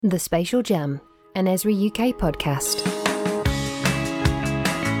The Spatial Jam, an Esri UK podcast.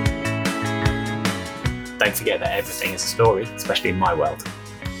 Don't forget that everything is a story, especially in my world.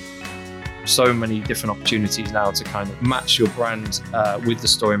 So many different opportunities now to kind of match your brand with the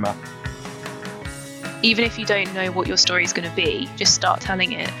story map. Even if you don't know what your story is going to be, just start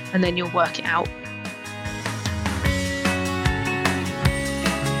telling it and then you'll work it out.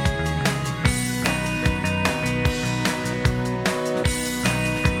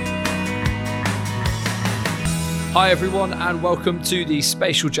 Hi everyone and welcome to the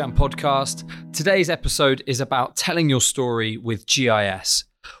Spatial Jam podcast. Today's episode is about telling your story with GIS.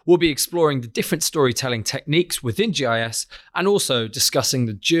 We'll be exploring the different storytelling techniques within GIS and also discussing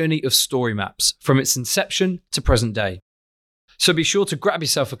the journey of story maps from its inception to present day. So be sure to grab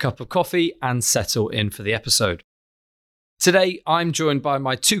yourself a cup of coffee and settle in for the episode. Today, I'm joined by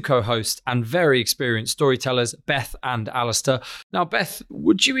my two co-hosts and very experienced storytellers, Beth and Alistair. Now, Beth,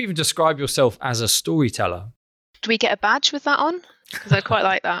 would you even describe yourself as a storyteller? Do we get a badge with that on? Because I quite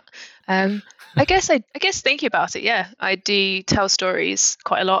like that. I guess thinking about it, yeah, I do tell stories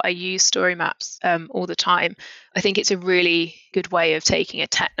quite a lot. I use story maps all the time. I think it's a really good way of taking a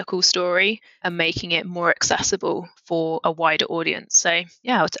technical story and making it more accessible for a wider audience. So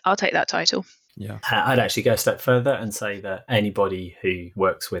yeah, I'll take that title. Yeah, I'd actually go a step further and say that anybody who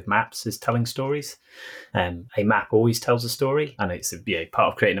works with maps is telling stories. A map always tells a story, and it's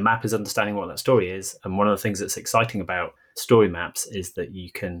part of creating a map is understanding what that story is. And one of the things that's exciting about story maps is that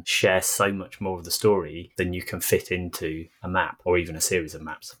you can share so much more of the story than you can fit into a map or even a series of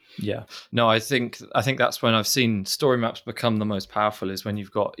maps. Yeah, no, I think that's when I've seen story maps become the most powerful, is when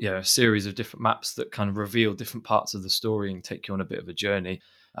you've got a series of different maps that kind of reveal different parts of the story and take you on a bit of a journey.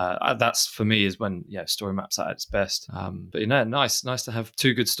 That's for me is when story maps at its best. But nice to have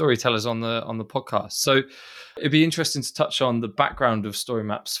two good storytellers on the podcast. So it'd be interesting to touch on the background of story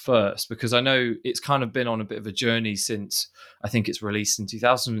maps first, because I know it's kind of been on a bit of a journey since I think it's released in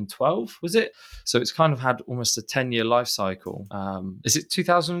 2012, was it? So it's kind of had almost a 10-year life cycle. Is it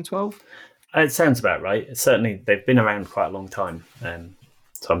 2012? It sounds about right. Certainly, they've been around quite a long time.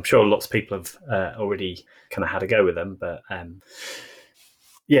 So I'm sure lots of people have already kind of had a go with them, but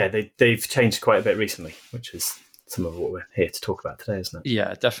they've changed quite a bit recently, which is some of what we're here to talk about today, isn't it?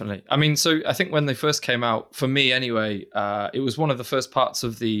 Yeah, definitely. I mean, so I think when they first came out, for me anyway, it was one of the first parts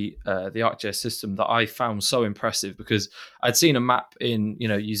of the ArcGIS system that I found so impressive, because I'd seen a map in,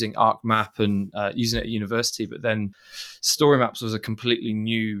 using ArcMap and using it at university, but then story maps was a completely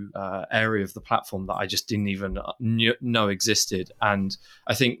new area of the platform that I just didn't even know existed. And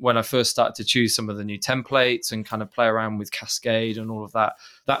I think when I first started to choose some of the new templates and kind of play around with Cascade and all of that,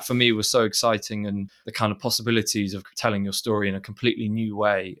 that for me was so exciting, and the kind of possibilities of telling your story in a completely new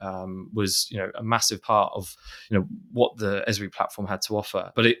way was, a massive part of, what the Esri platform had to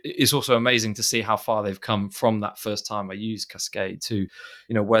offer. But it's also amazing to see how far they've come from that first time I used Cascade to,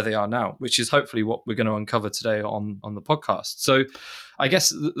 where they are now, which is hopefully what we're going to uncover today on the podcast. So I guess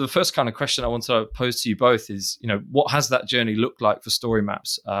the first kind of question I want to pose to you both is, what has that journey looked like for story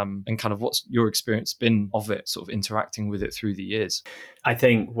maps, and kind of what's your experience been of it, sort of interacting with it through the years? I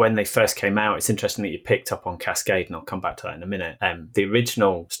think when they first came out, it's interesting that you picked up on Cascade, and I'll come back to that in a minute. The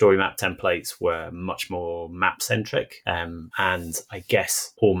original story map templates were much more map centric, and I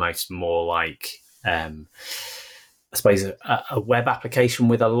guess almost more like, I suppose, a web application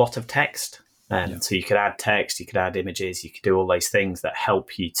with a lot of text. So you could add text, you could add images, you could do all those things that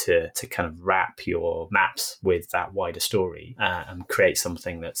help you to kind of wrap your maps with that wider story and create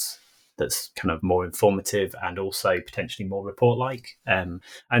something that's kind of more informative and also potentially more report-like. And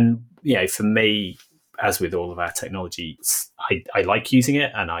for me, as with all of our technology, I like using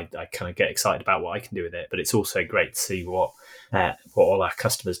it, and I kind of get excited about what I can do with it. But it's also great to see what all our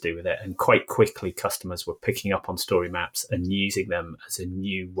customers do with it. And quite quickly, customers were picking up on story maps and using them as a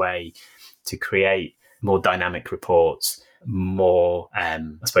new way to create more dynamic reports, more, I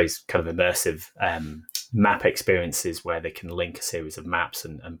suppose, kind of immersive map experiences where they can link a series of maps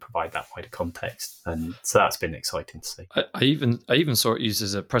and provide that wider context. And so that's been exciting to see. I even saw it used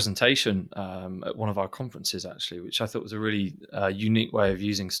as a presentation at one of our conferences, actually, which I thought was a really unique way of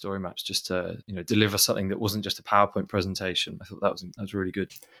using story maps, just to deliver something that wasn't just a PowerPoint presentation. I thought that was really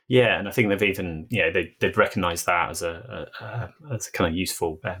good. Yeah, and I think they've even they've recognised that as a kind of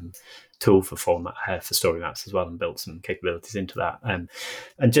useful tool for format for story maps as well, and built some capabilities into that. And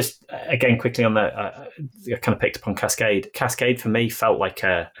just again quickly on that, I kind of picked up on Cascade. Cascade for me felt like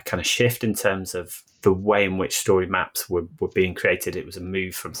a kind of shift in terms of the way in which story maps were being created, it was a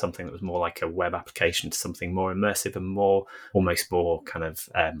move from something that was more like a web application to something more immersive and almost more kind of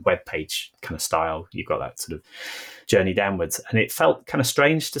web page kind of style. You've got that sort of journey downwards, and it felt kind of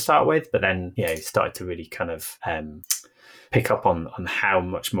strange to start with, but then it started to really kind of pick up on how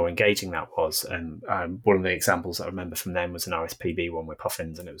much more engaging that was. And one of the examples that I remember from them was an RSPB one with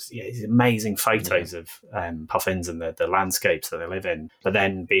puffins, and it was these amazing photos of puffins and the landscapes that they live in, but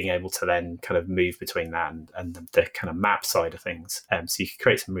then being able to then kind of move between that and the kind of map side of things, so you could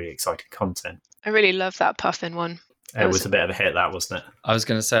create some really exciting content. I really love that puffin one. It was a bit of a hit, that, wasn't it? I was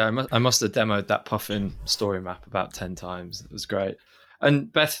going to say, I must have demoed that puffin story map about 10 times. It was great.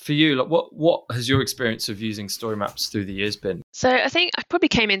 And Beth, for you, like what has your experience of using story maps through the years been? So I think I probably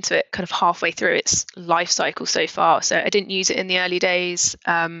came into it kind of halfway through its life cycle so far. So I didn't use it in the early days.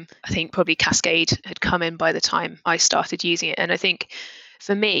 I think probably Cascade had come in by the time I started using it. And I think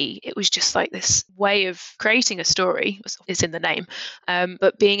for me, it was just like this way of creating a story, it's in the name,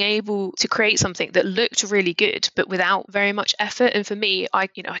 but being able to create something that looked really good, but without very much effort. And for me, I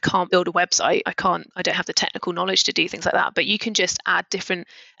can't build a website. I don't have the technical knowledge to do things like that, but you can just add different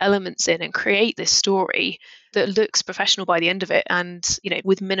elements in and create this story that looks professional by the end of it, and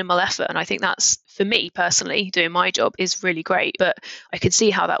with minimal effort. And I think that's, for me personally, doing my job is really great, but I could see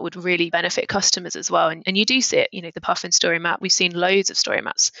how that would really benefit customers as well. And you do see it, the Puffin story map. We've seen loads of story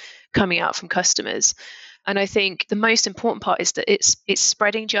maps coming out from customers. And I think the most important part is that it's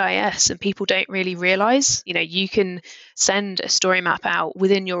spreading GIS, and people don't really realize, you can send a story map out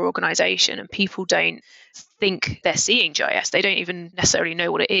within your organization and people don't think they're seeing GIS. They don't even necessarily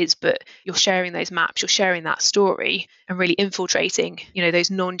know what it is, but you're sharing those maps, you're sharing that story and really infiltrating, those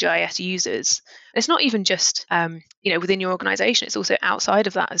non-GIS users. And it's not even just, within your organization, it's also outside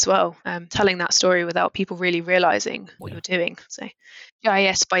of that as well, telling that story without people really realizing what you're doing. So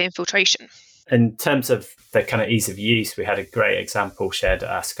GIS by infiltration. In terms of the kind of ease of use, we had a great example shared at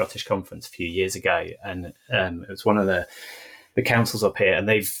our Scottish conference a few years ago, and it was one of the councils up here, and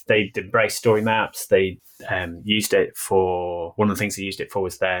they'd embraced story maps. They used it for, one of the things they used it for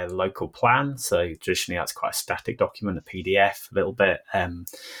was their local plan. So traditionally that's quite a static document, a PDF, a little bit, I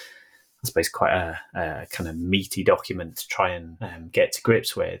suppose quite a kind of meaty document to try and get to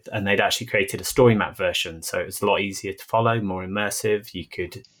grips with. And they'd actually created a story map version, so it was a lot easier to follow, more immersive. You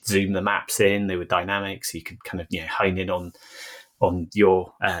could zoom the maps in, they were dynamic, so you could kind of hone in on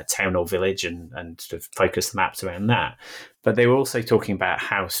your town or village and sort of focus the maps around that. But they were also talking about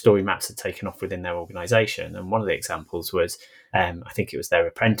how story maps had taken off within their organisation. And one of the examples was, I think it was their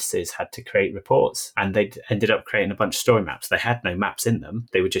apprentices had to create reports, and they ended up creating a bunch of story maps. They had no maps in them.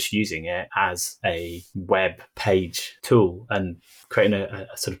 They were just using it as a web page tool and creating a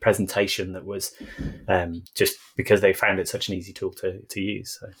sort of presentation that was just because they found it such an easy tool to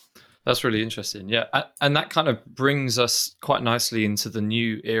use. So. That's really interesting. Yeah. And that kind of brings us quite nicely into the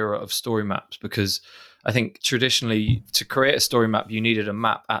new era of story maps, because I think traditionally to create a story map, you needed a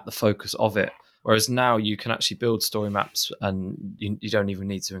map at the focus of it. Whereas now you can actually build story maps and you don't even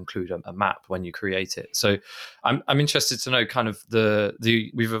need to include a map when you create it. So I'm interested to know kind of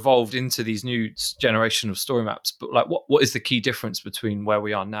we've evolved into these new generation of story maps, but like what is the key difference between where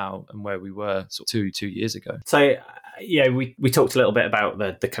we are now and where we were sort of two years ago? So yeah, we talked a little bit about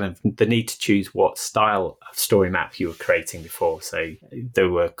the kind of the need to choose what style of story map you were creating before. So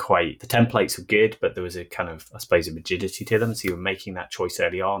the templates were good, but there was a kind of, I suppose, a rigidity to them. So you were making that choice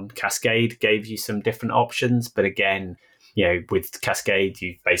early on. Cascade gave you some different options, but again, with Cascade,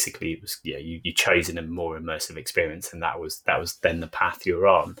 you basically you chose in a more immersive experience, and that was then the path you were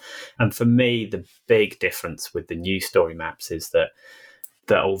on. And for me, the big difference with the new story maps is that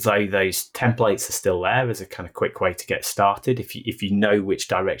although those templates are still there as a kind of quick way to get started, if you know which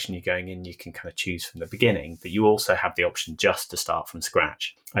direction you're going in, you can kind of choose from the beginning, but you also have the option just to start from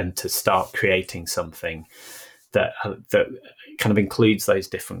scratch and to start creating something that kind of includes those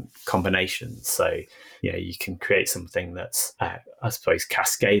different combinations. So you can create something that's I suppose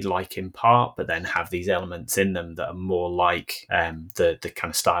Cascade-like in part, but then have these elements in them that are more like the kind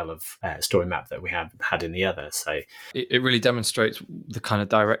of style of story map that we have had in the other. So it really demonstrates the kind of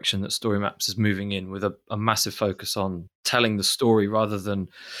direction that story maps is moving in, with a massive focus on telling the story rather than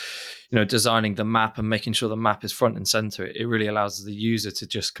designing the map and making sure the map is front and center. It really allows the user to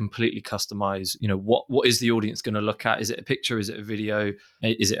just completely customize, what is the audience going to look at? Is it a picture? Is it a video?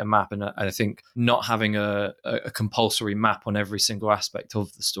 Is it a map? And I think not having a compulsory map on every single aspect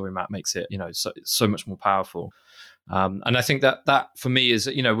of the story map makes it, so much more powerful. And I think that for me is,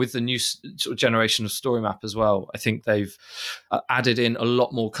 with the new sort of generation of story map as well, I think they've added in a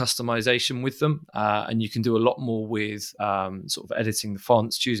lot more customization with them, and you can do a lot more with sort of editing the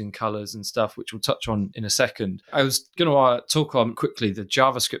fonts, choosing colors and stuff, which we'll touch on in a second. I was going to talk on quickly the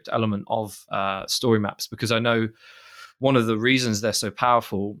JavaScript element of story maps, because I know one of the reasons they're so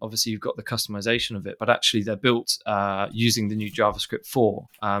powerful, obviously you've got the customization of it, but actually they're built using the new JavaScript 4.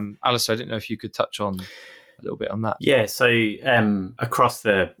 Alistair, I didn't know if you could touch on a little bit on that. Yeah, so across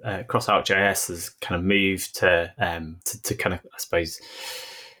ArcGIS has kind of moved to kind of, I suppose,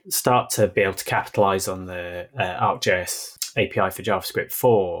 start to be able to capitalize on the ArcGIS API for JavaScript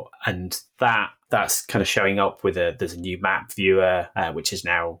 4, and that's kind of showing up with there's a new map viewer which is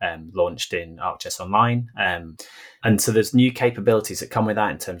now launched in ArcGIS Online, and so there's new capabilities that come with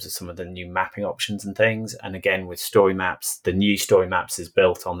that in terms of some of the new mapping options and things. And again, with story maps, the new story maps is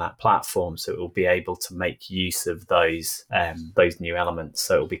built on that platform, so it will be able to make use of those new elements.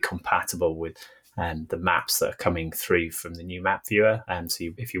 So it will be compatible with the maps that are coming through from the new map viewer. So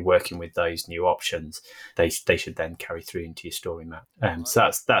if you're working with those new options, they should then carry through into your story map.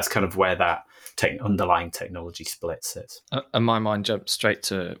 So that's kind of where that underlying technology split sits. And my mind jumped straight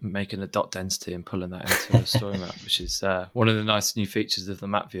to making a dot density and pulling that into a story map, which is one of the nice new features of the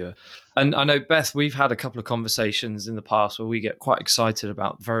map viewer. And I know, Beth, we've had a couple of conversations in the past where we get quite excited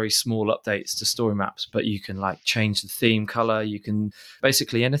about very small updates to story maps, but you can like change the theme color. You can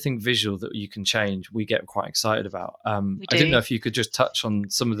basically anything visual that you can change, we get quite excited about. I didn't know if you could just touch on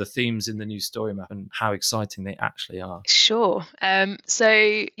some of the themes in the new story map and how exciting they actually are. Sure.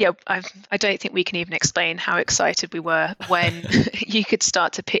 So yeah, I don't think we can even explain how excited we were when you could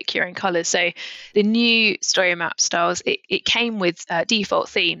start to pick your own colors. So the new story map styles, it came with default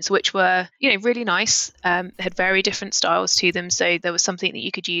themes, which were really nice. They had very different styles to them, so there was something that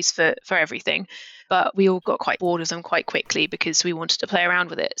you could use for everything. But we all got quite bored of them quite quickly because we wanted to play around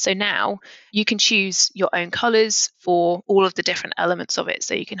with it. So now you can choose your own colors for all of the different elements of it.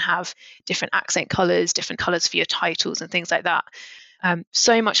 So you can have different accent colors, different colors for your titles and things like that.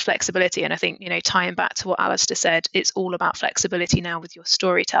 So much flexibility. And I think, tying back to what Alistair said, it's all about flexibility now with your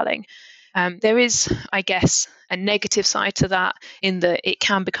storytelling. There is, I guess, a negative side to that in that it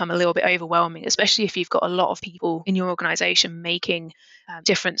can become a little bit overwhelming, especially if you've got a lot of people in your organization making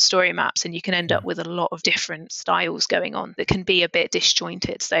different story maps, and you can end up with a lot of different styles going on that can be a bit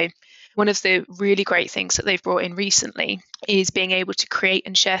disjointed. So one of the really great things that they've brought in recently is being able to create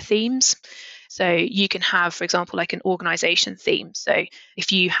and share themes. So you can have, for example, like an organization theme. So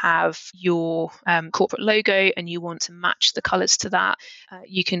if you have your corporate logo and you want to match the colors to that,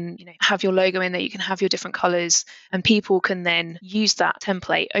 you can have your logo in there, you can have your different colors, and people can then use that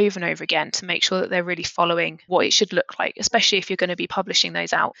template over and over again to make sure that they're really following what it should look like, especially if you're going to be publishing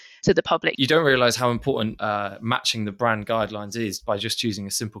those out to the public. You don't realize how important matching the brand guidelines is by just choosing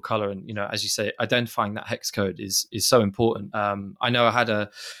a simple color. And, as you say, identifying that hex code is so important. I know I had an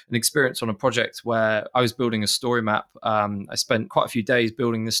experience on a project where I was building a story map. I spent quite a few days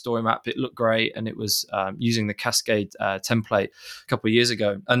building this story map. It looked great, and it was using the Cascade template a couple of years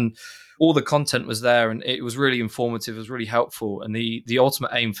ago. And all the content was there, and it was really informative. It was really helpful. And the ultimate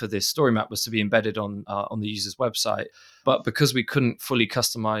aim for this story map was to be embedded on the user's website. But because we couldn't fully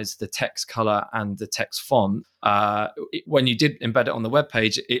customize the text color and the text font, when you did embed it on the web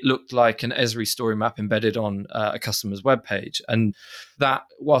page, it looked like an Esri story map embedded on a customer's web page. And that,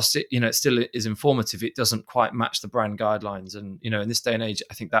 whilst it still is informative, it doesn't quite match the brand guidelines. And in this day and age,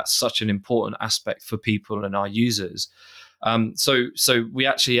 I think that's such an important aspect for people and our users. So we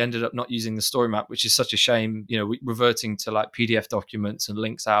actually ended up not using the story map, which is such a shame. Reverting to like PDF documents and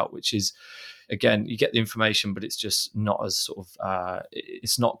links out, which is, again, you get the information, but it's just not as sort of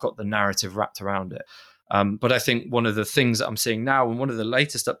it's not got the narrative wrapped around it. But I think one of the things that I'm seeing now, and one of the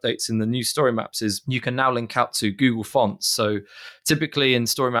latest updates in the new story maps, is you can now link out to Google Fonts. So typically in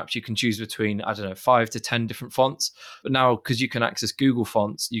story maps, you can choose between, 5 to 10 different fonts. But now, because you can access Google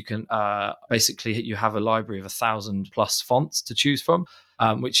Fonts, you can basically, you have a library of 1,000+ fonts to choose from.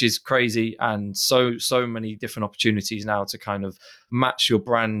 Which is crazy, and so many different opportunities now to kind of match your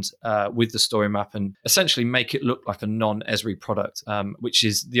brand with the story map and essentially make it look like a non-Esri product, which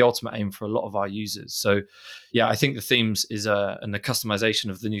is the ultimate aim for a lot of our users. So yeah, I think the themes and the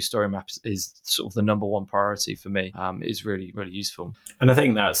customization of the new story map is sort of the number one priority for me. It is really, really useful. And I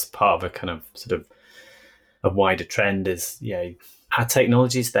think that's part of a kind of sort of a wider trend is, our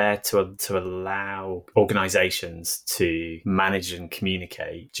technology is there to allow organizations to manage and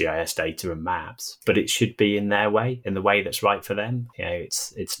communicate GIS data and maps, but it should be in their way, in the way that's right for them.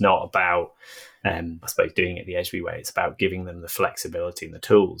 It's not about I suppose doing it the Esri way, it's about giving them the flexibility and the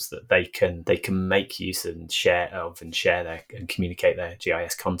tools that they can make use and share their and communicate their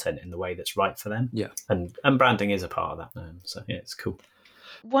GIS content in the way that's right for them. Yeah. And branding is a part of that. So yeah, it's cool.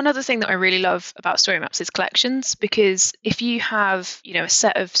 One other thing that I really love about story maps is collections, because if you have, a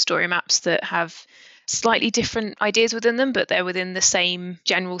set of story maps that have slightly different ideas within them, but they're within the same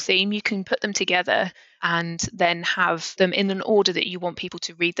general theme, you can put them together and then have them in an order that you want people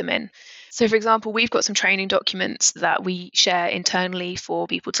to read them in. So, for example, we've got some training documents that we share internally for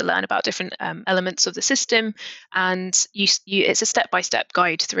people to learn about different elements of the system. And it's a step-by-step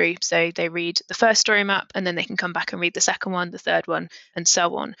guide through. So they read the first story map, and then they can come back and read the second one, the third one, and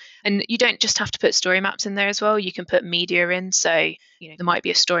so on. And you don't just have to put story maps in there as well. You can put media in. So, there might be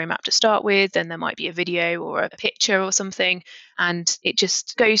a story map to start with, then there might be a video or a picture or something. And it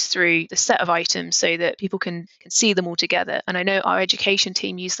just goes through the set of items so that people can see them all together. And I know our education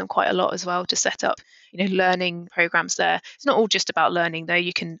team use them quite a lot as well to set up, learning programs there. It's not all just about learning though.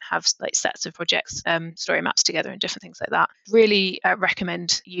 You can have like sets of projects, story maps together and different things like that. Really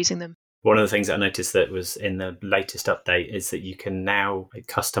recommend using them. One of the things that I noticed that was in the latest update is that you can now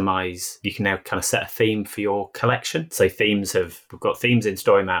customize, you can now kind of set a theme for your collection. So we've got themes in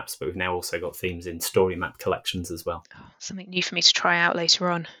story maps, but we've now also got themes in story map collections as well. Oh, something new for me to try out later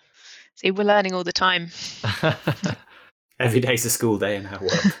on. See, we're learning all the time. Every day's a school day in our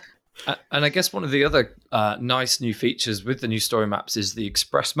world. And I guess one of the other nice new features with the new story maps is the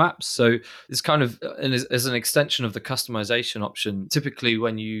express maps. So it's kind of as an extension of the customization option. Typically,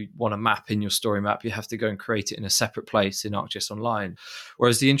 when you want a map in your story map, you have to go and create it in a separate place in ArcGIS Online.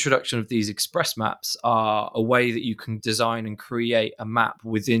 Whereas the introduction of these express maps are a way that you can design and create a map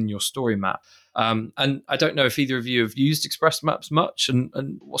within your story map. And I don't know if either of you have used express maps much,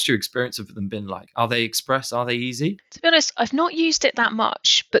 and what's your experience of them been like? Are they express? Are they easy? To be honest, I've not used it that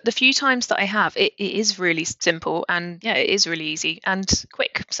much, but the few times that I have, it is really simple, and yeah, it is really easy and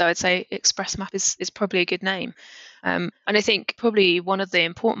quick. So I'd say express map is probably a good name. And I think probably one of the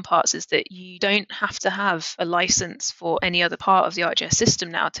important parts is that you don't have to have a license for any other part of the ArcGIS system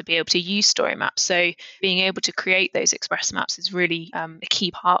now to be able to use story maps. So being able to create those express maps is really a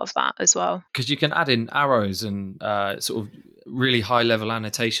key part of that as well. Because you can add in arrows and sort of really high level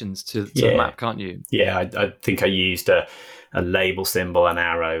annotations to the map, can't you? Yeah, I think I used a label symbol, an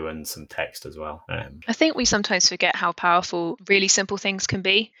arrow, and some text as well. I think we sometimes forget how powerful really simple things can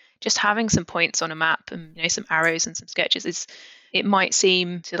be. Just having some points on a map and some arrows and some sketches it might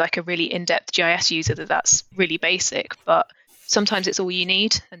seem to like a really in-depth GIS user that's really basic, but sometimes it's all you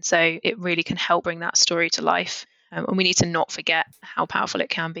need, and so it really can help bring that story to life. And we need to not forget how powerful it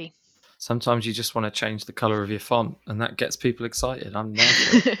can be. Sometimes you just want to change the color of your font, and that gets people excited. I'm there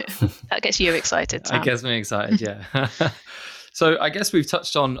for it. That gets you excited, Sam. It gets me excited, yeah. So I guess we've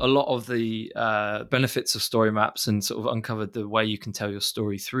touched on a lot of the benefits of story maps and sort of uncovered the way you can tell your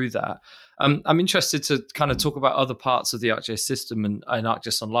story through that. I'm interested to kind of talk about other parts of the ArcGIS system and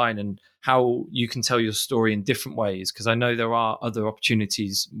ArcGIS Online and how you can tell your story in different ways, because I know there are other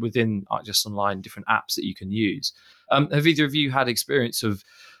opportunities within ArcGIS Online, different apps that you can use. Have either of you had experience of,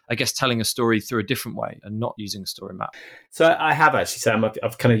 I guess, telling a story through a different way and not using a story map? So I have actually, Sam.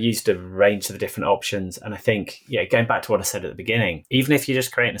 I've kind of used a range of the different options. And I think, going back to what I said at the beginning, even if you're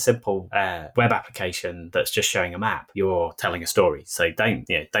just creating a simple web application that's just showing a map, you're telling a story. So don't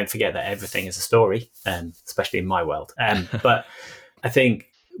forget that everything is a story, especially in my world. But I think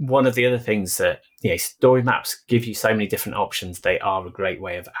one of the other things that story maps give you so many different options. They are a great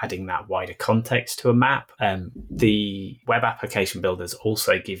way of adding that wider context to a map. The web application builders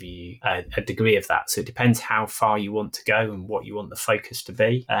also give you a degree of that. So it depends how far you want to go and what you want the focus to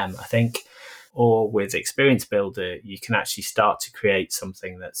be, I think. Or with Experience Builder, you can actually start to create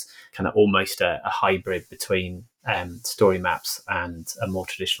something that's kind of almost a hybrid between story maps and a more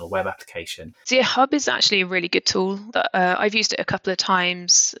traditional web application. So Hub is actually a really good tool. I've used it a couple of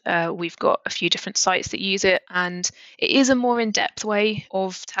times. We've got a few different sites that use it, and it is a more in-depth way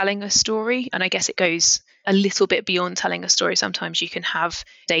of telling a story. And I guess it goes a little bit beyond telling a story. Sometimes you can have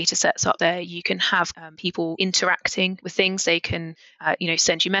data sets up there. You can have people interacting with things. They can,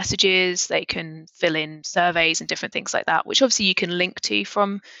 send you messages. They can fill in surveys and different things like that, which obviously you can link to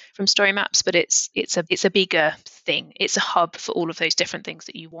from story maps. But it's a bigger thing. It's a hub for all of those different things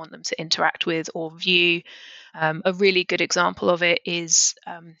that you want them to interact with or view. A really good example of it is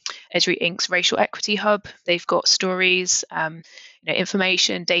Esri Inc.'s Racial Equity Hub. They've got stories,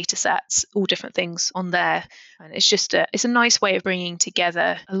 information, data sets, all different things on there. And it's just it's a nice way of bringing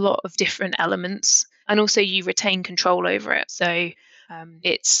together a lot of different elements. And also you retain control over it. So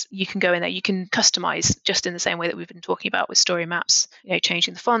You can go in there, you can customize just in the same way that we've been talking about with story maps,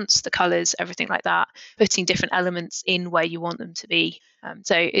 changing the fonts, the colors, everything like that, putting different elements in where you want them to be.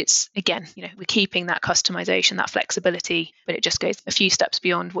 So it's, again, we're keeping that customization, that flexibility, but it just goes a few steps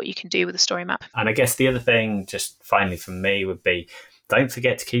beyond what you can do with a story map. And I guess the other thing, just finally from me, would be, don't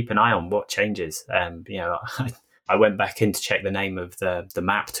forget to keep an eye on what changes. I went back in to check the name of the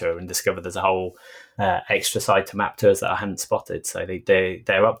map tour and discovered there's a whole extra side to map tours that I hadn't spotted. So they're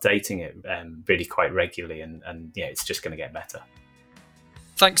updating it really quite regularly, and it's just going to get better.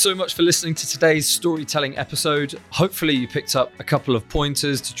 Thanks so much for listening to today's storytelling episode. Hopefully you picked up a couple of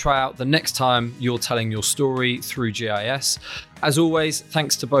pointers to try out the next time you're telling your story through GIS. As always,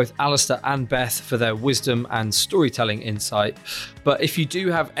 thanks to both Alistair and Beth for their wisdom and storytelling insight. But if you do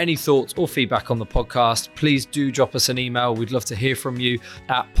have any thoughts or feedback on the podcast, please do drop us an email. We'd love to hear from you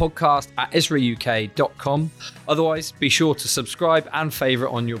at podcast@esrauk.com. Otherwise, be sure to subscribe and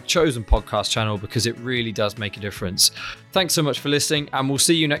favourite on your chosen podcast channel, because it really does make a difference. Thanks so much for listening, and we'll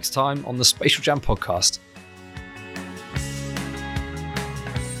see you next time on the Spatial Jam podcast.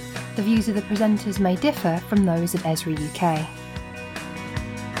 The views of the presenters may differ from those at Esri UK.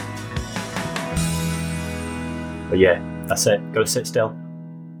 But yeah, that's it. Got to sit still.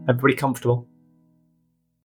 Everybody comfortable.